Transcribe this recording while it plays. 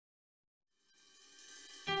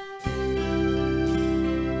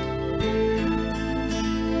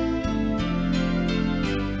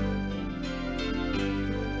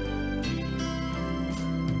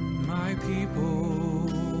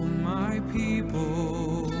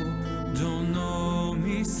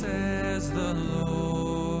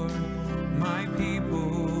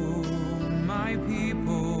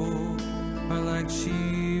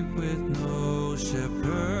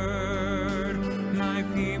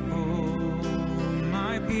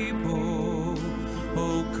people,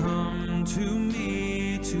 oh come to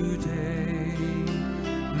me today.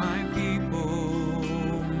 My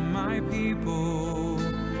people,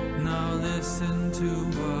 now listen to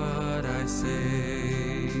what I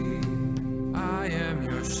say. I am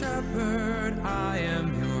your shepherd, I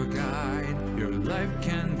am your guide. Your life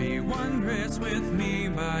can be wondrous with me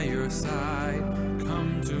by your side.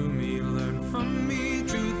 Come to me, learn from me,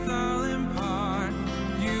 truth I'll impart.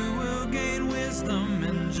 You will gain wisdom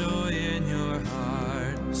and joy in your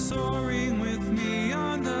heart. Soaring with me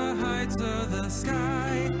on the heights of the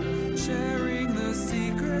sky, sharing the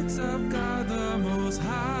secrets of God the Most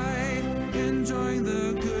High, enjoying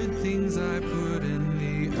the good things I put in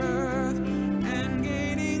the earth, and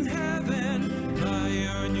gaining heaven by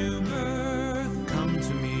your new birth. Come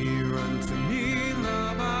to me, run to me,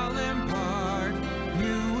 love I'll impart.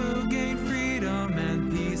 You will gain freedom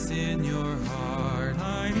and peace in your heart.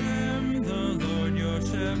 I am the Lord your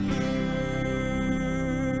shepherd.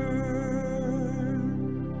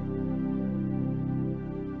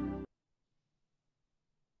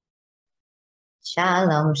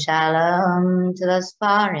 Shalom, shalom to those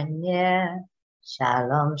far and near.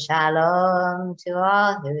 Shalom, shalom to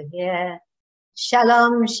all who hear.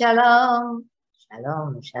 Shalom, shalom,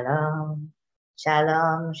 shalom, shalom.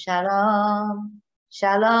 Shalom, shalom,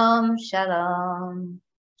 shalom, shalom.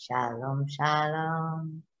 Shalom,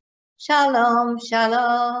 shalom, shalom,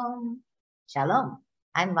 shalom. Shalom,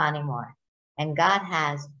 I'm Bonnie Moore, and God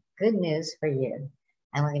has good news for you.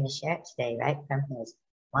 And we're going to share it today right from His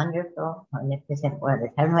wonderful, magnificent word.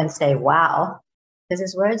 Everyone say, wow, because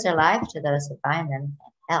His words are life to those who find them,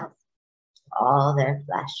 and health to all their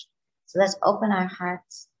flesh. So let's open our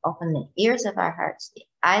hearts, open the ears of our hearts, the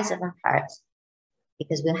eyes of our hearts,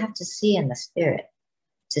 because we'll have to see in the Spirit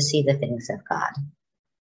to see the things of God.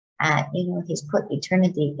 And you know, He's put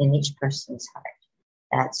eternity in each person's heart.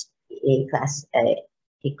 That's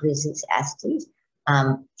Ecclesiastes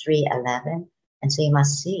 3:11. And so you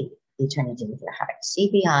must see eternity with your heart. See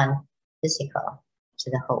beyond physical to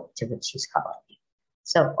the hope to which He's calling you.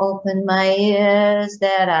 So open my ears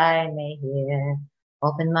that I may hear.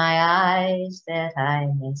 Open my eyes that I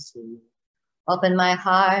may see. Open my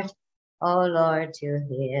heart, O Lord, to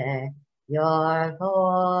hear your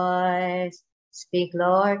voice. Speak,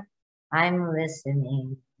 Lord, I'm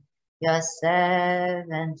listening. Your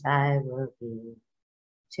servant I will be.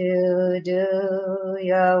 To do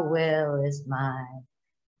your will is my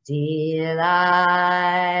delight.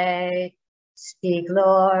 Speak,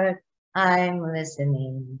 Lord, I'm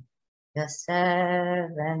listening. Your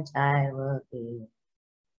servant I will be.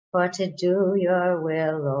 For to do your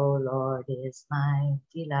will, O Lord, is my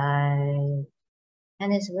delight.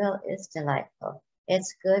 And His will is delightful.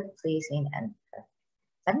 It's good, pleasing, and perfect.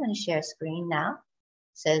 So I'm going to share a screen now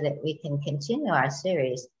so that we can continue our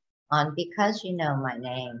series on Because You Know My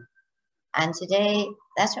Name. And today,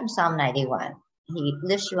 that's from Psalm 91. He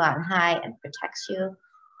lifts you on high and protects you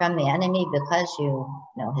from the enemy because you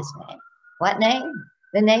know His name. What name?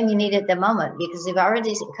 The name you need at the moment, because we've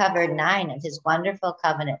already covered 9 of His wonderful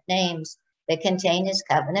covenant names that contain His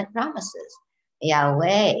covenant promises.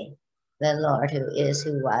 Yahweh, the Lord who is,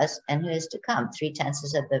 who was, and who is to come. 3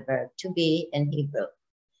 tenses of the verb to be in Hebrew.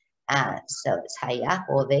 So it's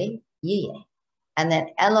Hayahweh, Yeh. And then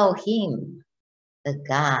Elohim, the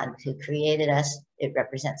God who created us. It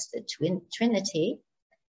represents the Trinity,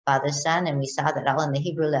 Father, Son, and we saw that all in the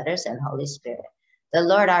Hebrew letters, and Holy Spirit. The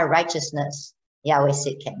Lord, our righteousness, Yahweh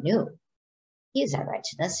Sitkenu. He is our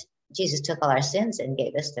righteousness. Jesus took all our sins and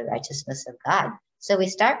gave us the righteousness of God. So we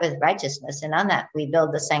start with righteousness, and on that we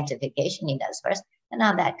build the sanctification He does for us, and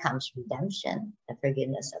on that comes redemption, the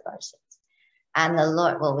forgiveness of our sins. And the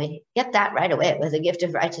Lord, well, we get that right away with the gift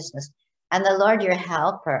of righteousness. And the Lord, your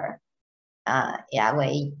helper,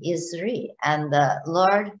 Yahweh Yisri, and the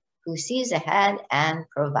Lord who sees ahead and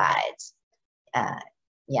provides,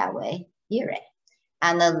 Yahweh Yireh.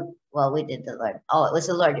 And we did the Lord. Oh, it was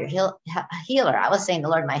the Lord your healer. I was saying the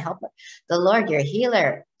Lord my helper. The Lord your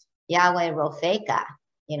healer, Yahweh Ropheka,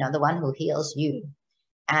 you know, the one who heals you.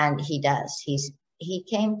 And He does. He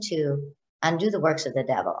came to undo the works of the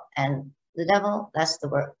devil. And the devil, that's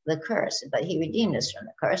the curse. But He redeemed us from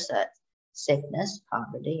the curse of sickness,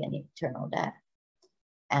 poverty, and eternal death.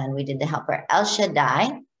 And we did the helper El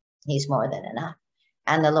Shaddai. He's more than enough.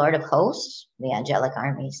 And the Lord of hosts, the angelic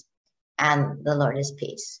armies. And the Lord is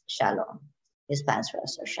peace, shalom. His plans for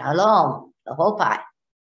us are shalom, the whole pie,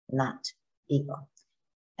 not evil,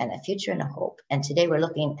 and a future and a hope. And today we're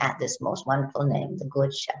looking at this most wonderful name, the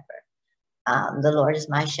Good Shepherd. The Lord is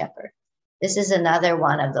my shepherd. This is another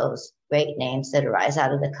one of those great names that arise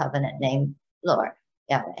out of the covenant name, Lord,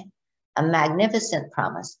 Yahweh, a magnificent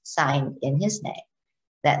promise signed in his name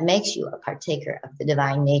that makes you a partaker of the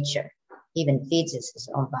divine nature, even feeds us his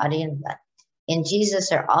own body and blood. In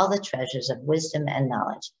Jesus are all the treasures of wisdom and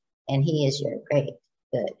knowledge, and he is your great,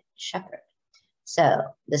 good shepherd. So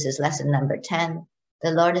this is lesson number 10.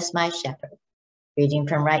 The Lord is my shepherd. Reading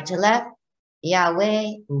from right to left,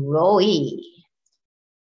 Yahweh Roi.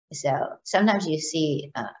 So sometimes you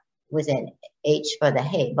see with an H for the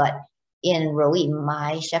hey, but in Roi,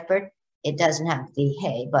 my shepherd, it doesn't have the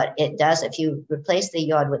hey, but it does. If you replace the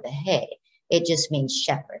yod with a hey, it just means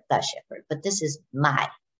shepherd, the shepherd. But this is my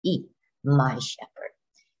shepherd.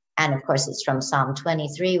 And of course, it's from Psalm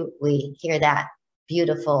 23. We hear that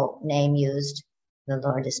beautiful name used. The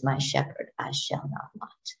Lord is my shepherd, I shall not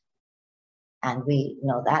want. And we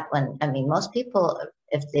know that one. I mean, most people,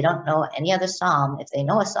 if they don't know any other psalm, if they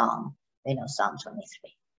know a psalm, they know Psalm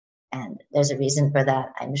 23. And there's a reason for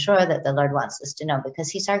that. I'm sure that the Lord wants us to know, because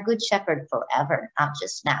he's our good shepherd forever, not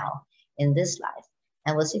just now in this life.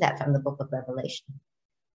 And we'll see that from the book of Revelation.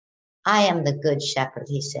 I am the good shepherd,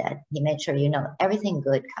 he said. He made sure you know everything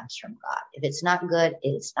good comes from God. If it's not good,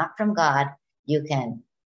 it's not from God. You can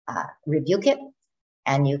rebuke it,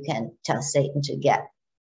 and you can tell Satan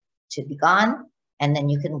to be gone, and then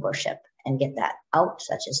you can worship and get that out,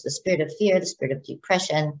 such as the spirit of fear, the spirit of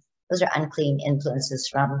depression. Those are unclean influences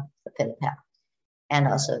from the pit of hell. And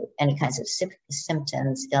also any kinds of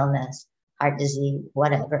symptoms, illness, heart disease,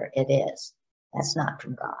 whatever it is, that's not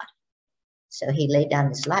from God. So he laid down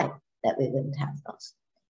his life that we wouldn't have those.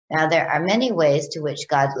 Now, there are many ways to which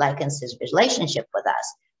God likens his relationship with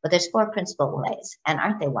us, but there's 4 principal ways. And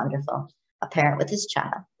aren't they wonderful? A parent with his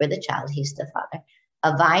child. We're the child, he's the father.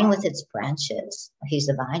 A vine with its branches. He's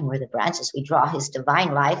the vine, we're the branches. We draw his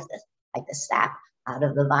divine life, like the sap, out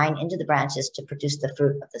of the vine into the branches to produce the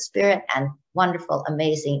fruit of the Spirit and wonderful,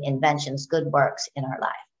 amazing inventions, good works in our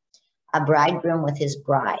life. A bridegroom with his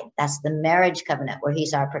bride. That's the marriage covenant where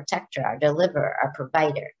he's our protector, our deliverer, our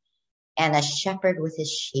provider. And a shepherd with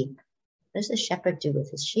his sheep. What does the shepherd do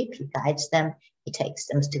with his sheep? He guides them. He takes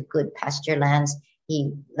them to good pasture lands.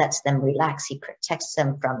 He lets them relax. He protects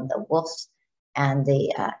them from the wolves and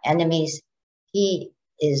the enemies. He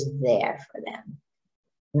is there for them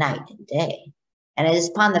night and day. And it is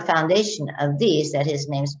upon the foundation of these that his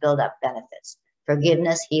names build up benefits: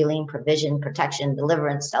 forgiveness, healing, provision, protection,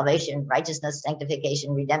 deliverance, salvation, righteousness,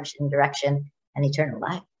 sanctification, redemption, direction, and eternal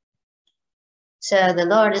life. So the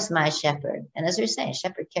Lord is my shepherd. And as we're saying,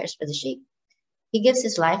 shepherd cares for the sheep. He gives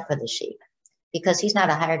his life for the sheep because he's not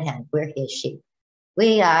a hired hand. We're his sheep.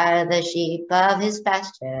 We are the sheep of his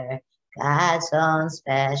pasture, God's own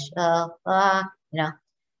special flock, you know.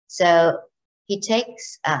 So he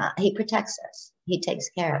protects us. He takes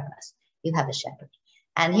care of us. You have a shepherd.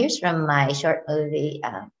 And here's from my short movie,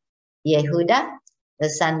 Yehuda, the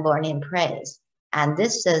son born in praise. And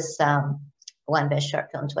this is one best short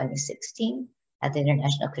film 2016 at the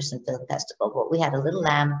International Christian Film Festival. But we had a little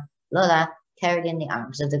lamb, Lola, carried in the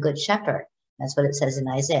arms of the good shepherd. That's what it says in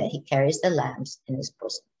Isaiah. He carries the lambs in his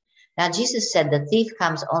bosom. Now, Jesus said the thief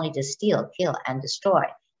comes only to steal, kill, and destroy.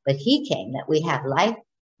 But he came that we have life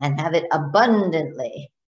and have it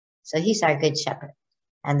abundantly. So he's our good shepherd.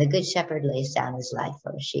 And the good shepherd lays down his life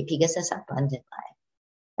for the sheep. He gives us abundant life.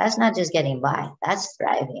 That's not just getting by. That's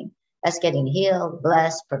thriving. That's getting healed,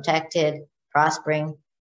 blessed, protected, prospering.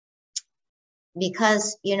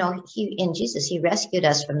 Because, you know, in Jesus, he rescued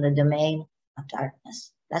us from the domain of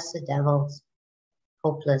darkness. That's the devil's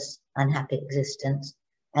hopeless, unhappy existence,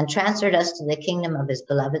 and transferred us to the kingdom of his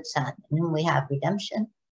beloved Son, in whom we have redemption,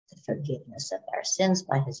 the forgiveness of our sins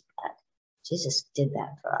by his blood. Jesus did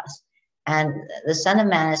that for us. And the Son of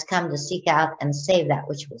Man has come to seek out and save that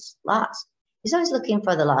which was lost. He's always looking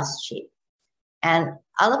for the lost sheep. And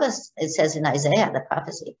all of us, it says in Isaiah, the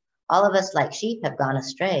prophecy, all of us like sheep have gone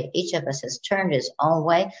astray. Each of us has turned his own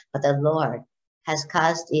way, but the Lord has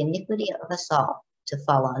caused the iniquity of us all to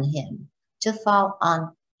fall on him, to fall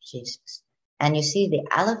on Jesus. And you see the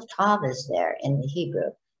Aleph Tav is there in the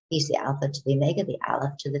Hebrew. He's the Alpha to the Omega, the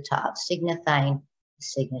Aleph to the Tav, signifying the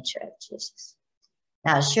signature of Jesus.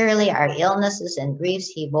 Now, surely our illnesses and griefs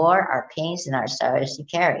he bore, our pains and our sorrows he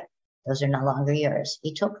carried. Those are no longer yours.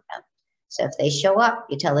 He took them. So if they show up,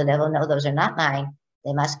 you tell the devil, no, those are not mine.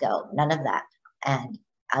 They must go. None of that. And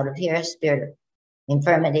out of here, spirit of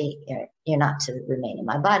infirmity, you're not to remain in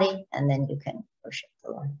my body, and then you can worship the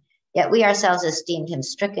Lord. Yet we ourselves esteemed him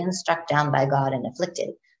stricken, struck down by God, and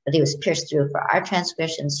afflicted. But he was pierced through for our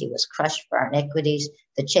transgressions. He was crushed for our iniquities.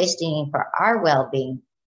 The chastening for our well-being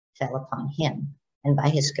fell upon him. And by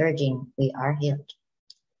his scourging, we are healed.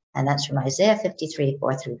 And that's from Isaiah 53,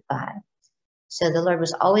 4 through 5. So the Lord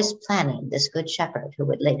was always planning this good shepherd who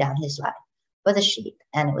would lay down his life for the sheep.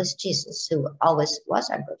 And it was Jesus who always was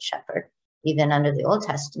our good shepherd. Even under the Old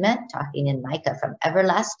Testament, talking in Micah, from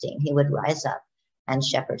everlasting, he would rise up and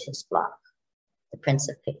shepherd his flock, the Prince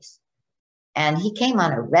of Peace. And he came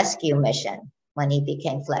on a rescue mission when he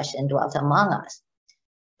became flesh and dwelt among us.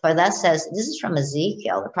 For thus says, this is from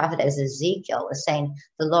Ezekiel, the prophet Ezekiel was saying,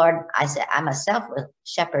 the Lord, I said, I myself will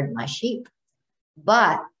shepherd my sheep.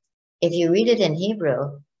 But if you read it in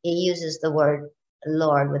Hebrew, he uses the word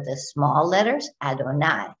Lord with the small letters,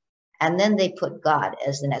 Adonai. And then they put God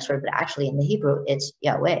as the next word, but actually in the Hebrew, it's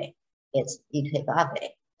Yahweh. It's Yud-Heh-Vav-Heh.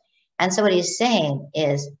 And so what he's saying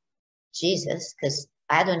is Jesus, because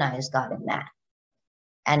Adonai is God in that.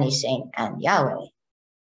 And he's saying, and Yahweh,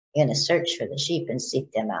 you're going to search for the sheep and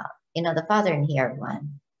seek them out. You know, the Father and He are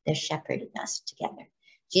one. They're shepherding us together.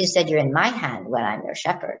 Jesus said, you're in my hand when I'm your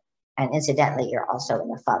shepherd. And incidentally, you're also in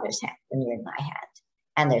the Father's hand when you're in my hand.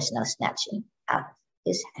 And there's no snatching out of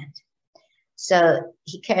His hand. So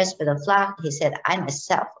He cares for the flock. He said, I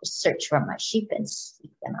myself will search for my sheep and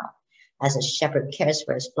seek them out. As a shepherd cares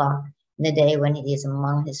for his flock in the day when he is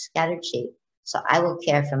among his scattered sheep. So I will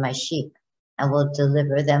care for my sheep and will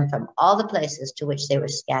deliver them from all the places to which they were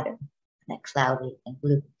scattered on a cloudy and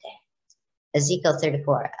gloomy day. Ezekiel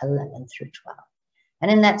 34:11 through 12.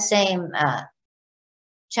 And in that same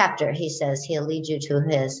chapter, he says he'll lead you to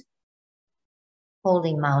his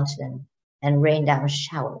holy mountain and rain down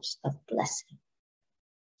showers of blessing.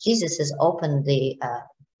 Jesus has opened the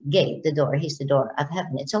gate, the door. He's the door of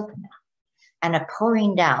heaven. It's open now. And a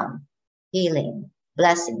pouring down, healing,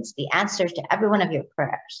 blessings, the answers to every one of your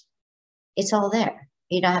prayers. It's all there.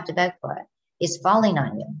 You don't have to beg for it. It's falling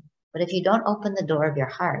on you. But if you don't open the door of your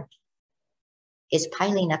heart, it's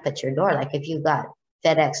piling up at your door. Like if you got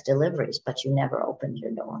FedEx deliveries, but you never opened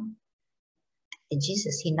your door. And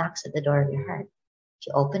Jesus, He knocks at the door of your heart. If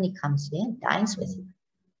you open, He comes in, dines with you.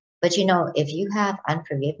 But you know, if you have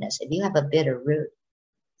unforgiveness, if you have a bitter root,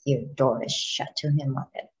 your door is shut to Him like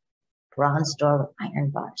a bronze door with iron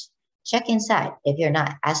bars. Check inside. If you're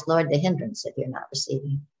not, ask Lord the hindrance if you're not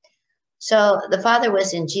receiving. So the Father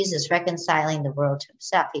was in Jesus reconciling the world to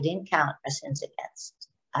Himself. He didn't count our sins against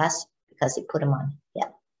us because He put them on Him.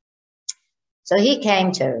 So He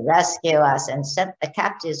came to rescue us and set the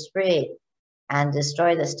captives free and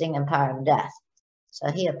destroy the sting and power of death.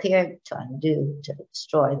 So He appeared to undo, to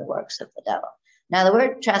destroy the works of the devil. Now the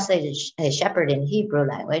word translated shepherd in Hebrew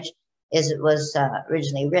language was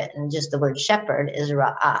originally written, just the word shepherd is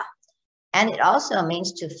ra'ah. And it also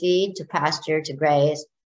means to feed, to pasture, to graze.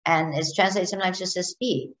 And it's translated sometimes just as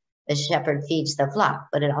feed. The shepherd feeds the flock,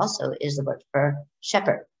 but it also is the word for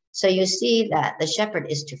shepherd. So you see that the shepherd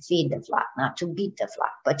is to feed the flock, not to beat the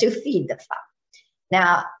flock, but to feed the flock.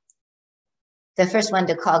 Now, the first one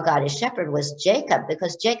to call God a shepherd was Jacob,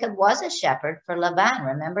 because Jacob was a shepherd for Laban.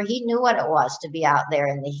 Remember, he knew what it was to be out there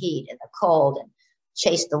in the heat and the cold and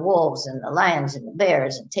chase the wolves and the lions and the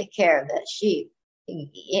bears and take care of the sheep.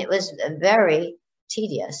 It was very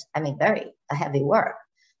tedious, very heavy work.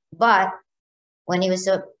 But when he was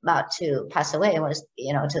about to pass away and was,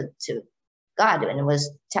 to God and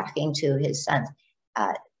was talking to his son,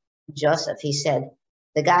 Joseph, he said,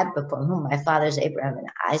 the God before whom my fathers Abraham and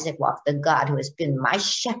Isaac walked, the God who has been my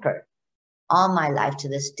shepherd all my life to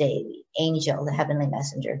this day, the angel, the heavenly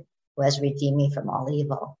messenger who has redeemed me from all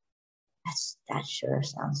evil. That sure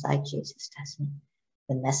sounds like Jesus, doesn't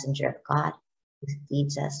it? The messenger of God who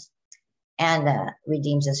leads us and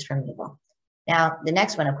redeems us from evil. Now, the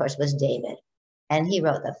next one, of course, was David. And he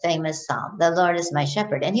wrote the famous psalm, the Lord is my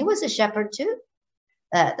shepherd. And he was a shepherd too.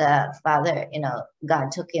 The father,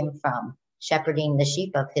 God took him from shepherding the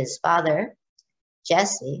sheep of his father,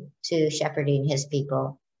 Jesse, to shepherding his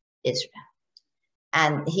people, Israel.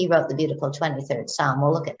 And he wrote the beautiful 23rd Psalm.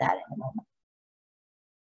 We'll look at that in a moment.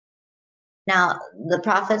 Now, the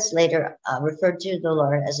prophets later referred to the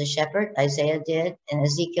Lord as a shepherd. Isaiah did, and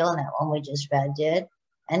Ezekiel, and that one we just read, did.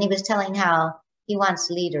 And he was telling how he wants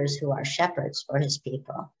leaders who are shepherds for his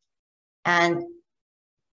people. And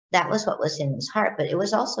that was what was in his heart, but it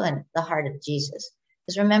was also in the heart of Jesus.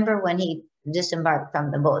 Because remember when he disembarked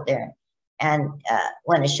from the boat there and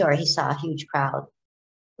went ashore, he saw a huge crowd,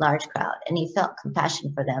 large crowd, and he felt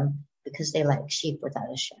compassion for them because they like sheep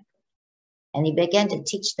without a shepherd. And he began to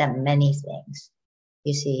teach them many things.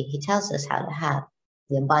 You see, he tells us how to have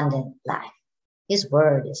the abundant life. His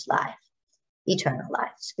word is life, eternal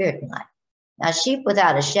life, spirit and life. Now, sheep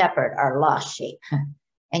without a shepherd are lost sheep.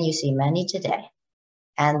 And you see many today.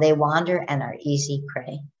 And they wander and are easy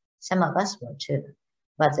prey. Some of us will too.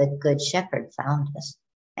 But the good shepherd found us.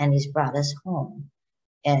 And he's brought us home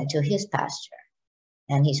to his pasture.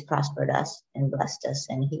 and he's prospered us and blessed us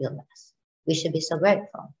and healed us. We should be so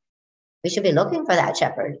grateful. We should be looking for that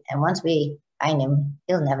shepherd. And once we find him,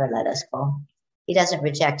 he'll never let us go. He doesn't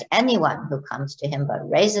reject anyone who comes to him, but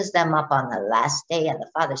raises them up on the last day. And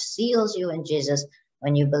the Father seals you in Jesus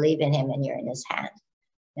when you believe in him and you're in his hand.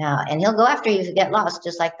 Now, and he'll go after you if you get lost,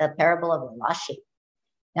 just like the parable of the lost sheep.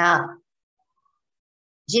 Now,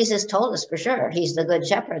 Jesus told us for sure he's the good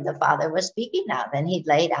shepherd the Father was speaking of, and he'd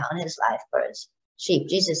lay down his life for his sheep.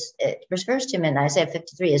 Jesus refers to him in Isaiah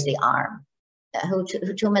 53 as the arm, who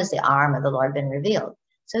to whom has the arm of the Lord been revealed.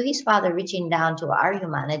 So he's Father reaching down to our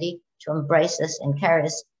humanity to embrace us and carry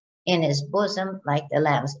us in his bosom like the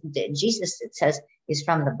lambs. Jesus, it says, is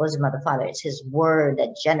from the bosom of the Father. It's his word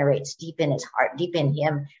that generates deep in his heart, deep in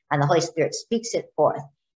him, and the Holy Spirit speaks it forth.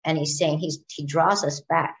 And he's saying he draws us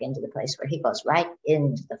back into the place where he goes right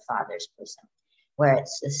into the Father's bosom, where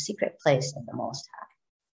it's the secret place of the Most High.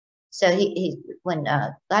 So when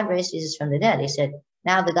God raised Jesus from the dead, he said,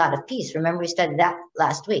 now the God of peace, remember we studied that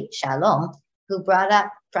last week, Shalom, who brought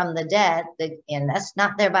up from the dead, and that's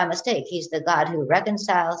not there by mistake. He's the God who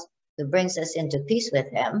reconciles, who brings us into peace with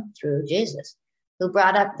him through Jesus, who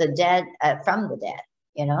brought up the dead from the dead.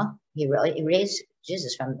 You know, he raised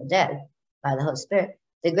Jesus from the dead by the Holy Spirit.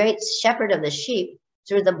 The great shepherd of the sheep,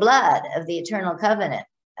 through the blood of the eternal covenant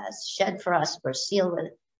shed for us, we're sealed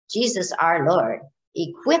with Jesus our Lord.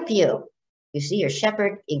 Equip you. You see, your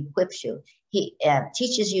shepherd equips you. He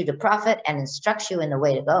teaches you to profit and instructs you in the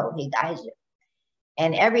way to go. He guides you.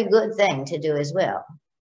 And every good thing to do his will,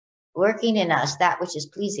 working in us that which is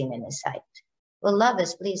pleasing in his sight. Well, love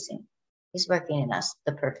is pleasing. He's working in us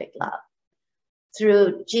the perfect love.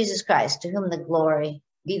 Through Jesus Christ, to whom the glory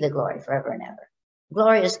be the glory forever and ever.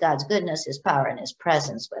 Glory is God's goodness, his power, and his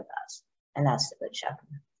presence with us. And that's the good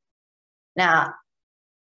shepherd. Now,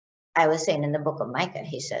 I was saying in the book of Micah,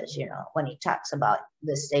 he says, you know, when he talks about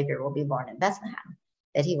the Savior will be born in Bethlehem,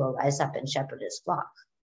 that he will rise up and shepherd his flock,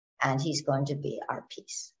 and he's going to be our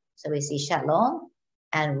peace. So we see Shalom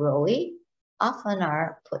and Roi often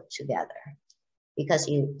are put together because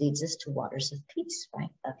he leads us to waters of peace,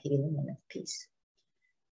 right? Of healing and of peace.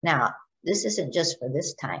 Now, this isn't just for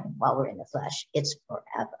this time while we're in the flesh, it's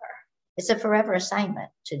forever. It's a forever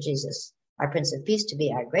assignment to Jesus, our Prince of Peace, to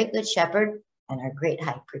be our great good shepherd and our great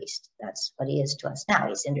high priest. That's what he is to us now.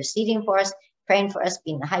 He's interceding for us, praying for us,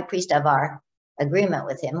 being the high priest of our agreement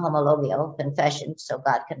with him, homologio, confession, so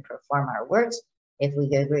God can perform our words if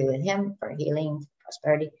we agree with him for healing,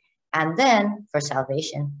 prosperity, and then for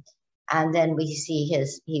salvation. And then we see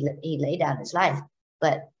he laid down his life,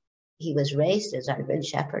 but he was raised as our good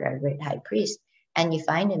shepherd, our great high priest. And you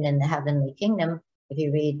find him in the heavenly kingdom, if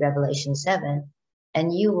you read Revelation 7,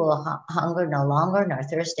 and you will hunger no longer, nor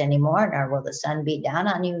thirst anymore, nor will the sun beat down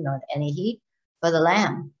on you, nor any heat, for the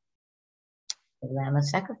Lamb of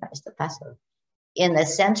sacrifice, the Passover. In the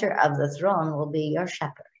center of the throne will be your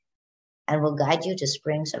shepherd, and will guide you to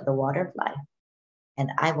springs of the water of life, and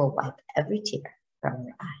I will wipe every tear from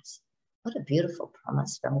your eyes. What a beautiful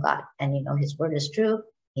promise from God. And you know, his word is true.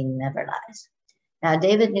 He never lies. Now,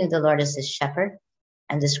 David knew the Lord as his shepherd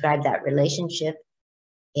and described that relationship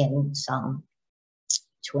in Psalm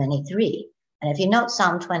 23. And if you note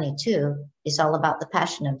Psalm 22, it's all about the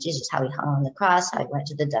passion of Jesus, how he hung on the cross, how he went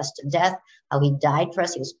to the dust of death, how he died for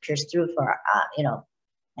us. He was pierced through for,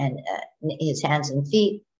 and his hands and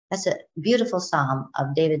feet. That's a beautiful Psalm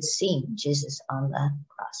of David seeing Jesus on the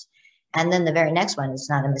cross. And then the very next one is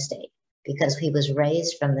not a mistake, because he was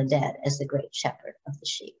raised from the dead as the great shepherd of the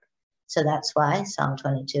sheep. So that's why Psalm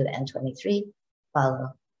 22 and 23 follow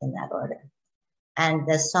in that order. And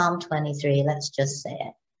the Psalm 23, let's just say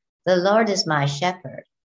it. The Lord is my shepherd,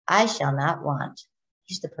 I shall not want.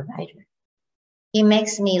 He's the provider. He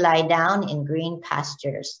makes me lie down in green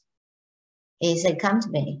pastures. He said, come to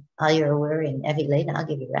me, all you're weary and heavy laden, I'll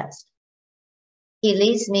give you rest. He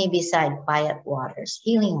leads me beside quiet waters,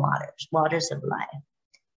 healing waters, waters of life.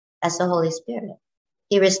 That's the Holy Spirit.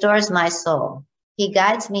 He restores my soul. He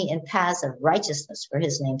guides me in paths of righteousness for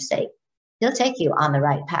his name's sake. He'll take you on the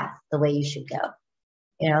right path, the way you should go.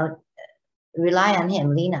 You know, rely on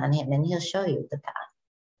him, lean on him, and he'll show you the path.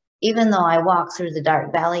 Even though I walk through the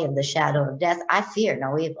dark valley of the shadow of death, I fear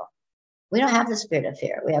no evil. We don't have the spirit of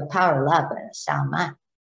fear. We have power, love, and a sound mind.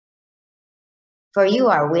 For you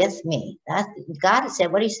are with me. God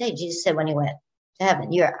said, what did he say? Jesus said when he went to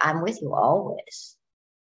heaven, I'm with you always,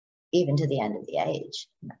 even to the end of the age.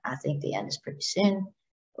 I think the end is pretty soon.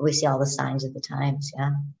 We see all the signs of the times.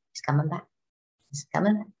 Yeah, he's coming back. He's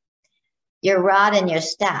coming back. Your rod and your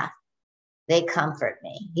staff, they comfort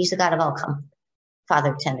me. He's the God of all comfort,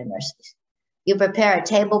 Father of tender mercies. You prepare a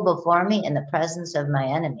table before me in the presence of my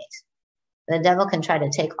enemies. The devil can try to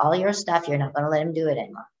take all your stuff. You're not going to let him do it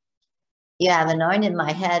anymore. You have anointed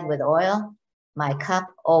my head with oil. My cup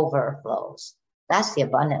overflows. That's the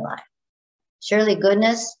abundant life. Surely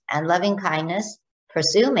goodness and loving kindness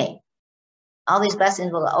pursue me. All these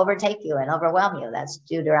blessings will overtake you and overwhelm you. That's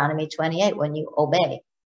Deuteronomy 28, when you obey,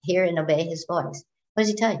 hear and obey his voice. What does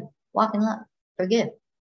he tell you? Walk in love, forgive.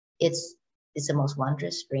 It's the most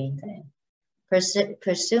wondrous, freeing thing.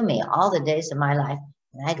 Pursue me all the days of my life,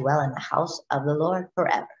 and I dwell in the house of the Lord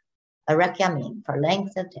forever. Arek yamin, for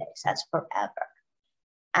length of days, that's forever.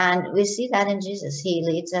 And we see that in Jesus. He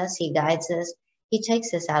leads us, he guides us, he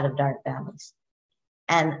takes us out of dark valleys.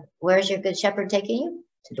 And where's your good shepherd taking you?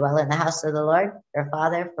 To dwell in the house of the Lord, your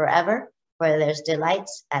Father, forever, where there's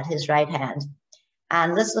delights at his right hand.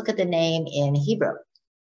 And let's look at the name in Hebrew.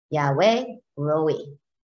 Yahweh Roi.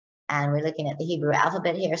 And we're looking at the Hebrew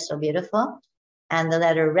alphabet here, so beautiful. And the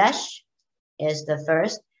letter Resh is the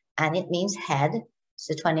first, and it means head. It's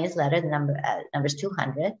the 20th letter, the number's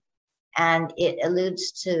 200. And it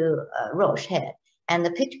alludes to Rosh, head. And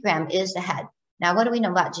the pictogram is the head. Now, what do we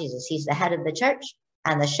know about Jesus? He's the head of the church,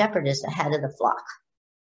 and the shepherd is the head of the flock.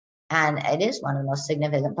 And it is one of the most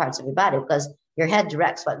significant parts of your body, because your head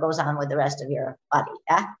directs what goes on with the rest of your body.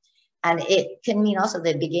 Yeah? And it can mean also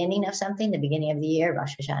the beginning of something, the beginning of the year,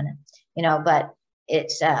 Rosh Hashanah, you know, but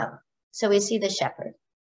it's, so we see the shepherd.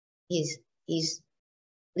 He's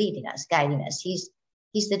leading us, guiding us. He's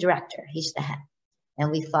the director, he's the head, and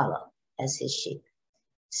we follow as his sheep.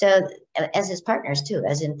 So as his partners too,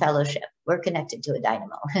 as in fellowship, we're connected to a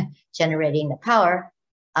dynamo, generating the power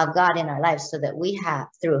of God in our lives so that we have,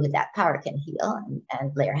 through that power, can heal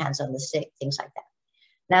and lay our hands on the sick, things like that.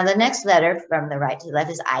 Now, the next letter from the right to the left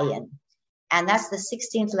is Ayin. And that's the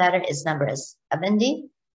 16th letter. Its number is 70.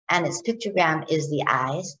 And its pictogram is the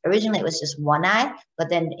eyes. Originally, it was just one eye, but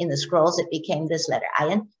then in the scrolls, it became this letter,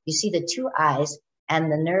 Ayin. You see the two eyes and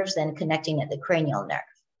the nerves then connecting at the cranial nerve.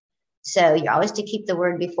 So you're always to keep the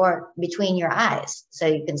word between your eyes. So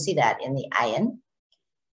you can see that in the Ayin.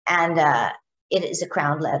 And it is a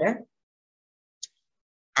crowned letter.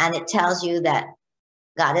 And it tells you that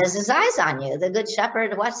God has his eyes on you. The good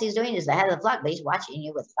shepherd, what he's doing is the head of the flock, but he's watching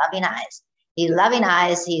you with loving eyes. He's loving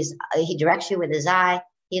eyes. He directs you with his eye.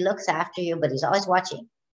 He looks after you, but he's always watching,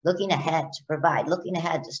 looking ahead to provide, looking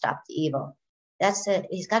ahead to stop the evil. That's it.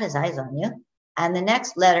 He's got his eyes on you. And the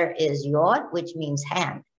next letter is Yod, which means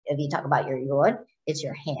hand. If you talk about your Yod, it's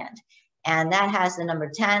your hand. And that has the number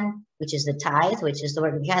 10, which is the tithe, which is the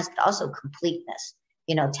word of hands, but also completeness.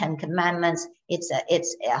 You know, 10 commandments. It's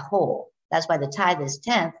a whole. That's why the tithe is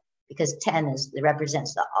 10th, because 10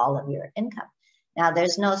 represents all of your income. Now,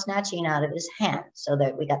 there's no snatching out of his hand, so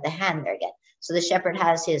that we got the hand there again. So the shepherd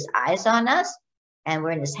has his eyes on us, and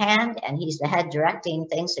we're in his hand, and he's the head directing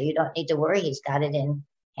things, so you don't need to worry. He's got it in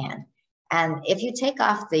hand. And if you take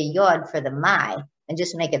off the yod for the mai and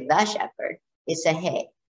just make it the shepherd, it's a hey,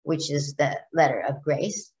 which is the letter of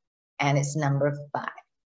grace, and it's number 5.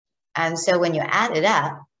 And so when you add it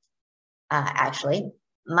up, actually,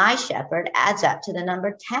 my shepherd adds up to the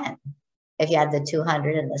number 10. If you add the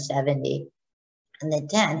 200 and the 70 and the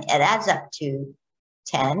 10, it adds up to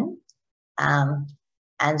 10.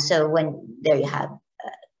 And so when there you have,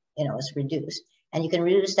 it's reduced. And you can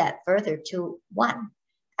reduce that further to 1.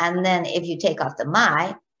 And then if you take off the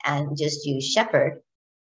my and just use shepherd,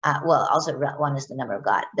 also 1 is the number of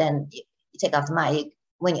God. Then you take off the my.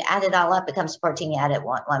 When you add it all up, it becomes 14. You add it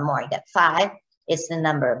one more, you get 5. It's the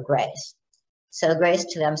number of grace. So grace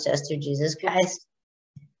comes to us through Jesus Christ.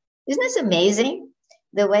 Isn't this amazing?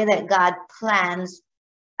 The way that God plans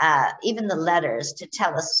even the letters to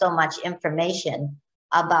tell us so much information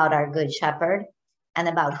about our good shepherd and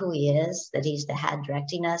about who he is, that he's the head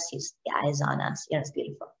directing us, he's the eyes on us. It's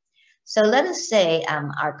beautiful. So let us say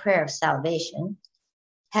our prayer of salvation.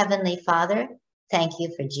 Heavenly Father, thank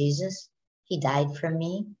you for Jesus. He died for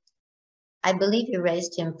me. I believe you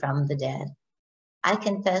raised him from the dead. I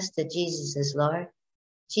confess that Jesus is Lord.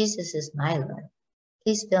 Jesus is my Lord.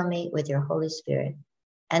 Please fill me with your Holy Spirit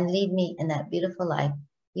and lead me in that beautiful life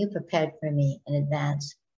you prepared for me in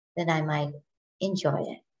advance, that I might enjoy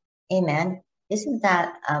it. Amen. Isn't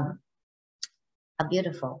that a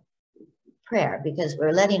beautiful prayer? Because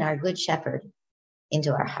we're letting our good shepherd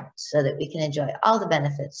into our hearts so that we can enjoy all the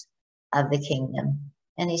benefits of the kingdom.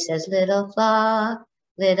 And he says, little flock,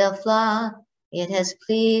 it has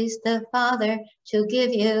pleased the Father to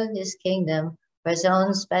give you his kingdom. For his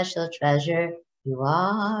own special treasure you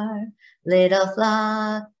are. Little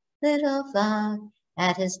flock,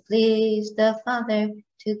 it has pleased the Father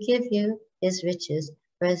to give you his riches.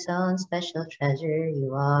 For his own special treasure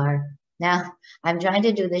you are. Now, I'm trying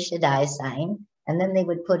to do the Shaddai sign, And then they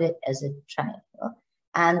would put it as a triangle.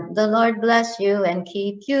 And the Lord bless you and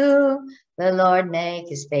keep you. The Lord make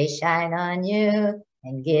his face shine on you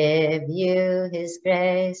and give you his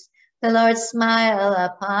grace. The Lord smile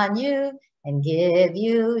upon you and give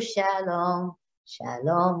you shalom,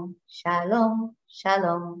 shalom, shalom,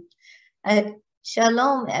 shalom.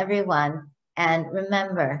 Shalom, everyone. And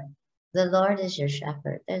remember, the Lord is your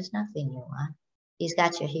shepherd. There's nothing you want. He's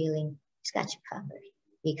got your healing. He's got you covered.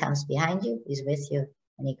 He comes behind you. He's with you.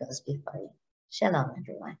 And he goes before you. Shalom,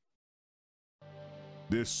 everyone.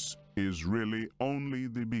 This is really only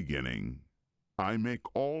the beginning. I make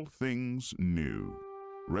all things new.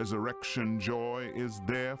 Resurrection joy is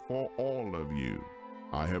there for all of you.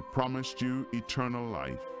 I have promised you eternal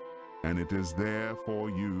life, and it is there for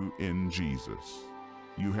you in Jesus.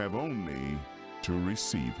 You have only to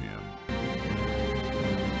receive him.